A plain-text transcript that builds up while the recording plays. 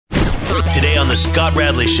Today on the Scott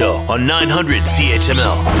Radley Show on 900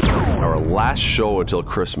 CHML. Our last show until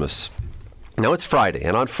Christmas. Now it's Friday,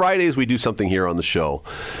 and on Fridays we do something here on the show,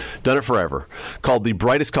 done it forever, called the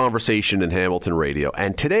Brightest Conversation in Hamilton Radio.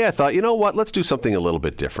 And today I thought, you know what, let's do something a little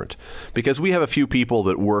bit different. Because we have a few people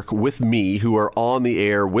that work with me who are on the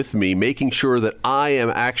air with me, making sure that I am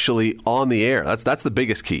actually on the air. That's the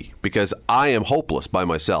biggest key, because I am hopeless by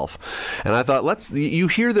myself. And I thought, you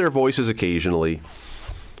hear their voices occasionally,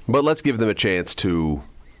 but let's give them a chance to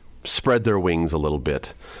spread their wings a little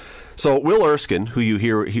bit. So Will Erskine, who you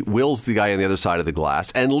hear, Will's the guy on the other side of the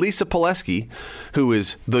glass, and Lisa Polewski, who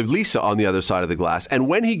is the Lisa on the other side of the glass. And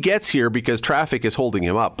when he gets here, because traffic is holding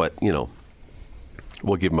him up, but, you know,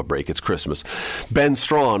 we'll give him a break. It's Christmas. Ben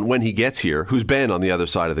Strawn, when he gets here, who's Ben on the other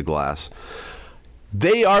side of the glass.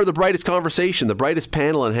 They are the brightest conversation, the brightest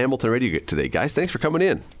panel on Hamilton Radio today. Guys, thanks for coming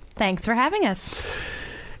in. Thanks for having us.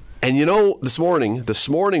 And you know, this morning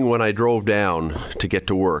when I drove down to get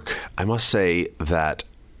to work, I must say that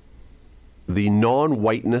the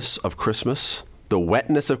non-whiteness of Christmas, the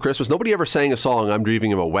wetness of Christmas. Nobody ever sang a song, I'm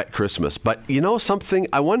dreaming of a wet Christmas. But you know something?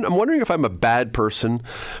 I'm wondering if I'm a bad person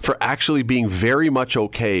for actually being very much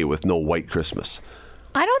okay with no white Christmas.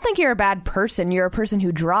 I don't think you're a bad person. You're a person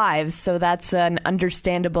who drives, so that's an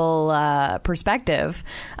understandable perspective.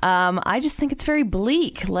 I just think it's very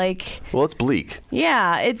bleak. Well, it's bleak.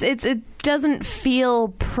 Yeah, it doesn't feel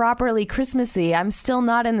properly Christmassy. I'm still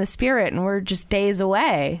not in the spirit, and we're just days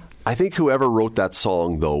away. I think whoever wrote that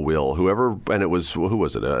song, though, Will, who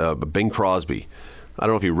was it? Bing Crosby. I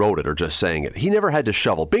don't know if he wrote it or just sang it. He never had to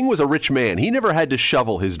shovel. Bing was a rich man. He never had to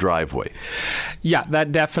shovel his driveway. Yeah,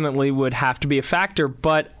 that definitely would have to be a factor.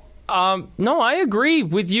 But no, I agree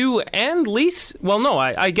with you and Lisa. Well, no,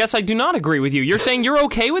 I guess I do not agree with you. You're saying you're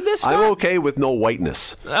okay with this, Scott? I'm okay with no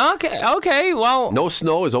whiteness. Okay, well... No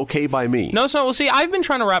snow is okay by me. No snow. Well, see, I've been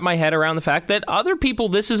trying to wrap my head around the fact that other people,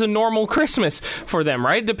 this is a normal Christmas for them,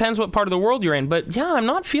 right? It depends what part of the world you're in. But yeah, I'm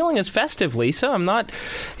not feeling as festive, Lisa. I'm not,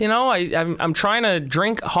 I'm trying to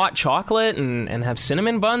drink hot chocolate and have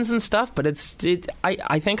cinnamon buns and stuff, but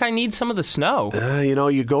I think I need some of the snow.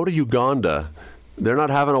 You go to Uganda... They're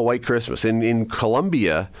not having a white Christmas. In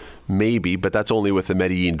Colombia, maybe, but that's only with the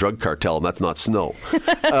Medellin drug cartel, and that's not snow.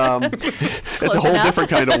 It's a whole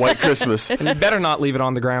different kind of white Christmas. And you better not leave it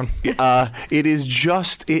on the ground. It is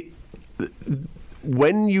just...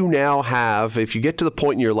 When you now have, if you get to the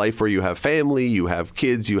point in your life where you have family, you have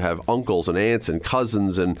kids, you have uncles and aunts and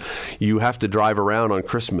cousins, and you have to drive around on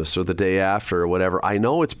Christmas or the day after or whatever, I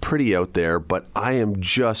know it's pretty out there, but I am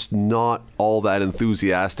just not all that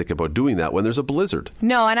enthusiastic about doing that when there's a blizzard.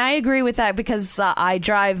 No, and I agree with that because I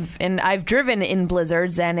drive and I've driven in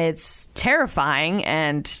blizzards, and it's terrifying,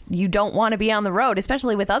 and you don't want to be on the road,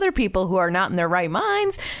 especially with other people who are not in their right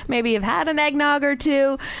minds, maybe have had an eggnog or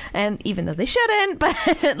two, and even though they shouldn't. But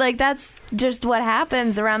that's just what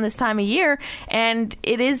happens around this time of year, and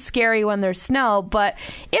it is scary when there's snow. But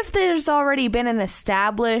if there's already been an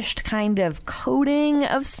established kind of coating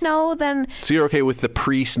of snow, then... So you're okay with the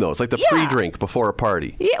pre-snow. It's like the pre-drink before a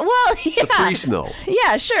party. Yeah, well, yeah. The pre-snow.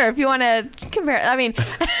 Yeah, sure, if you want to compare. I mean,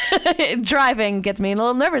 driving gets me a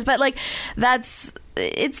little nervous, but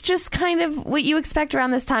it's just kind of what you expect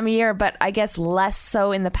around this time of year, but I guess less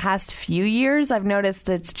so in the past few years. I've noticed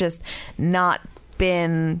it's just not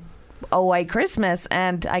been a white Christmas,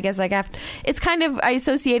 and I guess it's kind of, I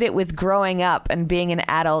associate it with growing up and being an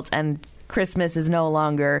adult, and Christmas is no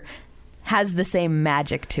longer has the same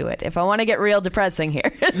magic to it. If I want to get real depressing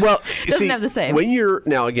here, well, doesn't have the same. When you're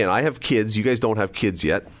now, again, I have kids. You guys don't have kids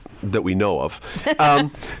yet that we know of.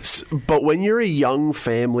 But when you're a young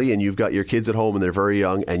family and you've got your kids at home and they're very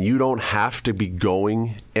young, and you don't have to be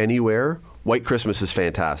going anywhere, white Christmas is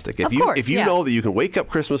fantastic. If you know that you can wake up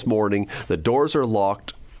Christmas morning, the doors are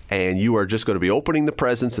locked, and you are just going to be opening the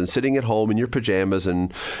presents and sitting at home in your pajamas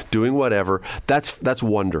and doing whatever, that's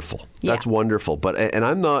wonderful. Yeah. That's wonderful. And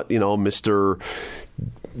I'm not, Mr.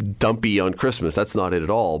 Dumpy on Christmas. That's not it at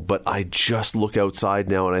all. But I just look outside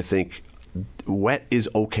now and I think, wet is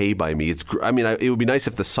okay by me. It would be nice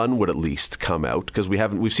if the sun would at least come out, because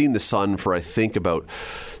we've seen the sun for, I think, about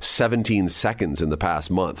 17 seconds in the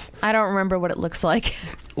past month. I don't remember what it looks like.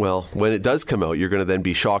 Well, when it does come out, you're going to then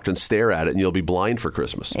be shocked and stare at it, and you'll be blind for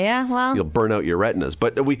Christmas. Yeah, well, you'll burn out your retinas.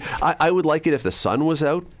 But I would like it if the sun was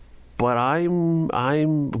out. But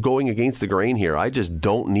I'm going against the grain here. I just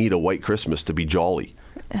don't need a white Christmas to be jolly.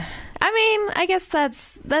 I mean, I guess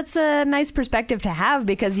that's a nice perspective to have,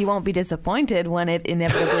 because you won't be disappointed when it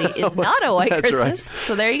inevitably is not a white Christmas. Right.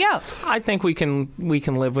 So there you go. I think we can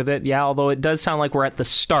live with it. Yeah, although it does sound like we're at the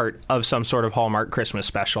start of some sort of Hallmark Christmas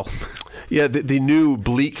special. Yeah, the new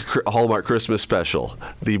bleak Hallmark Christmas special,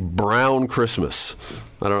 the Brown Christmas.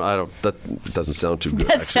 I don't. That doesn't sound too good.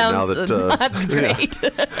 That actually, sounds not great.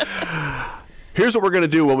 Yeah. Here's what we're going to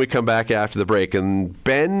do when we come back after the break. And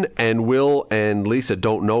Ben and Will and Lisa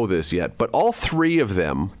don't know this yet, but all three of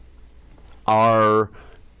them are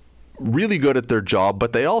really good at their job,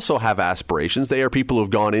 but they also have aspirations. They are people who've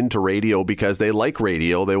gone into radio because they like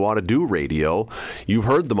radio. They want to do radio. You've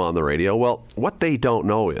heard them on the radio. Well, what they don't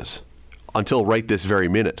know is, until right this very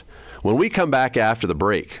minute, when we come back after the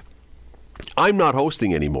break, I'm not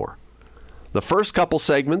hosting anymore. The first couple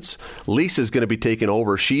segments, Lisa's going to be taking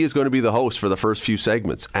over. She is going to be the host for the first few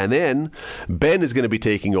segments. And then Ben is going to be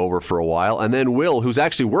taking over for a while. And then Will, who's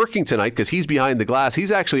actually working tonight because he's behind the glass.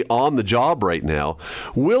 He's actually on the job right now.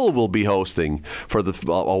 Will be hosting for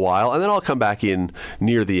a while. And then I'll come back in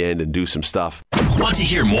near the end and do some stuff. Want to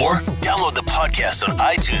hear more? Download the podcast on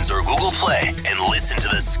iTunes or Google Play and listen to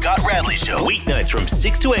The Scott Radley Show. Weeknights from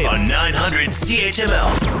 6 to 8 on 900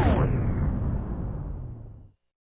 CHML.